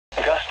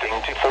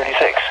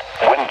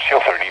36, wind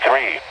chill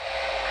 33.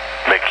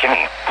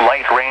 McKinney,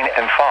 light rain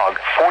and fog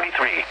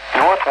 43,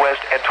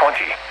 northwest at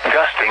 20,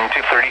 gusting to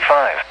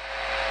 35.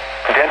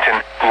 Denton,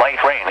 light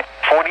rain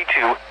 42,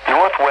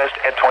 northwest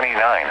at 29,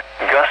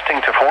 gusting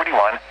to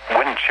 41,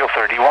 wind chill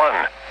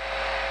 31.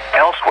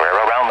 Elsewhere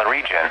around the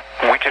region,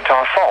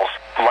 Wichita Falls,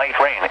 light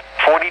rain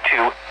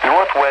 42,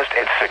 northwest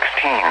at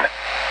 16.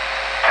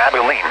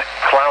 Abilene,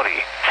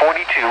 cloudy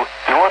 42,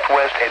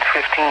 northwest at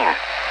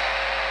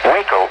 15.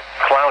 Waco,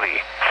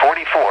 cloudy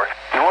 44,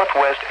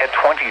 northwest at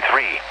 23,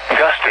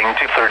 gusting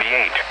to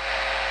 38.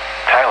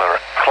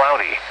 Tyler,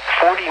 cloudy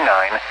 49,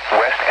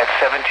 west at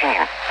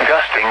 17,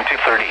 gusting to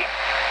 30.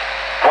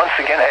 Once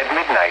again at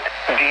midnight,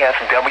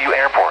 DFW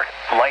Airport,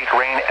 light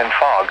rain and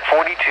fog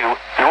 42,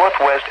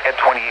 northwest at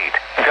 28,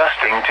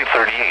 gusting to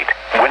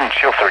 38, wind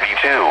chill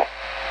 32.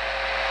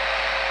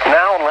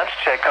 Now let's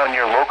check on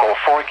your local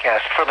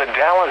forecast for the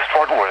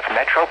Dallas-Fort Worth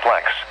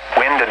Metroplex.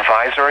 Wind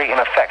advisory in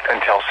effect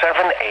until 7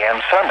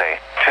 a.m. Sunday.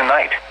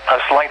 Tonight, a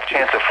slight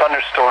chance of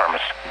thunderstorms.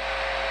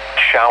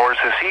 Showers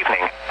this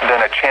evening,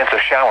 then a chance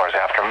of showers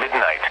after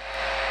midnight.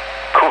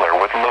 Cooler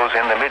with lows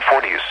in the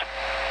mid-40s.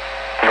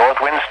 North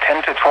winds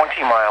 10 to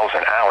 20 miles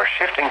an hour,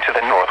 shifting to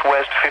the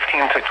northwest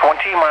 15 to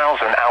 20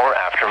 miles an hour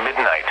after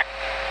midnight.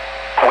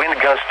 Wind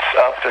gusts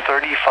up to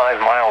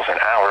 35 miles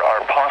an hour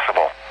are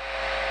possible.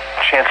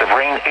 Chance of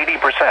rain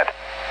 80%.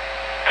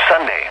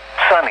 Sunday,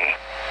 sunny.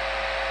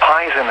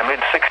 Highs in the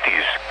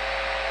mid-60s.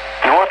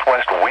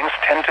 Northwest winds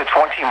 10 to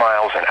 20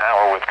 miles an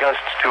hour with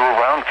gusts to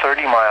around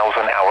 30 miles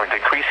an hour,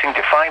 decreasing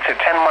to 5 to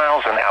 10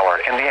 miles an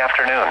hour in the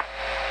afternoon.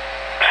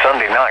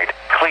 Sunday night,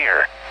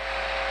 clear.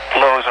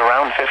 Lows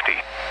around 50.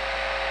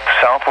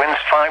 South winds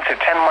 5 to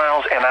 10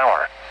 miles an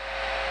hour.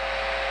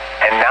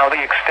 And now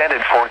the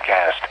extended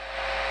forecast.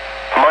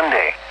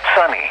 Monday,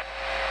 sunny.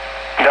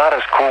 Not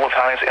as cool with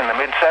highs in the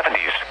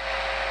mid-70s.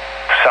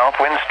 South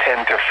winds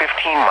 10 to 15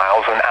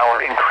 miles an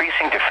hour,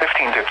 increasing to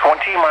 15 to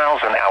 20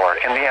 miles an hour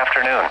in the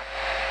afternoon.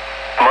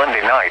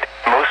 Monday night,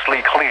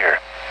 mostly clear.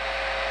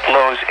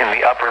 Lows in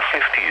the upper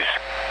 50s.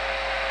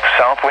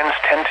 South winds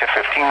 10 to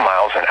 15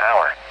 miles an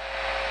hour.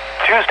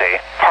 Tuesday,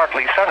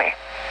 partly sunny.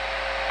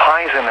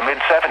 Highs in the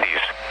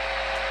mid-70s.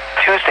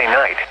 Tuesday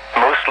night,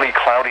 mostly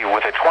cloudy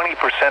with a 20%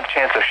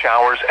 chance of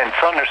showers and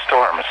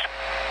thunderstorms.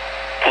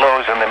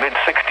 Lows in the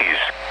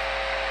mid-60s.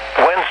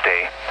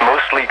 Wednesday,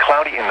 mostly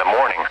cloudy in the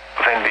morning,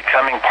 then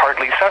becoming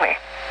partly sunny.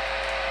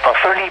 A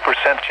 30%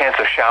 chance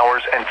of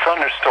showers and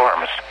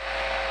thunderstorms.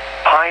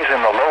 Highs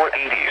in the lower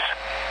 80s.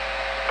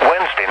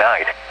 Wednesday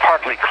night,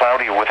 partly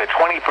cloudy with a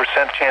 20%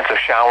 chance of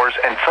showers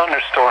and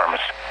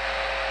thunderstorms.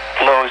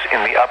 Lows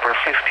in the upper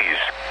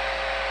 50s.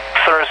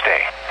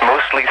 Thursday,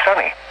 mostly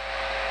sunny.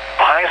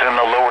 Highs in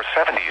the lower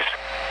 70s.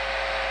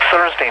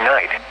 Thursday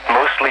night,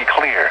 mostly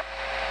clear.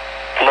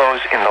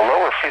 Lows in the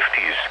lower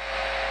 50s.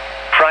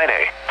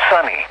 Friday,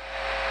 sunny.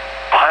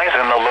 Highs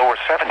in the lower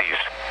 70s.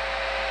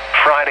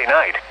 Friday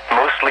night,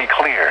 mostly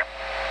clear.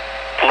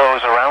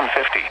 Lows around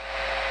 50.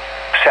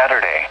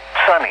 Saturday,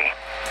 sunny.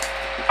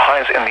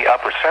 Highs in the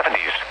upper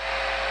 70s.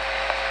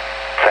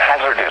 The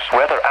hazardous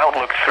weather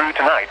outlook through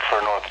tonight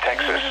for North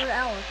Texas.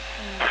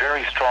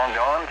 Very strong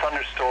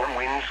non-thunderstorm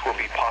winds will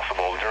be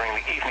possible during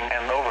the evening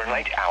and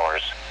overnight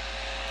hours.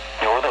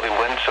 Northerly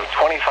winds of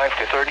 25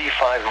 to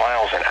 35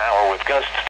 miles an hour with gusts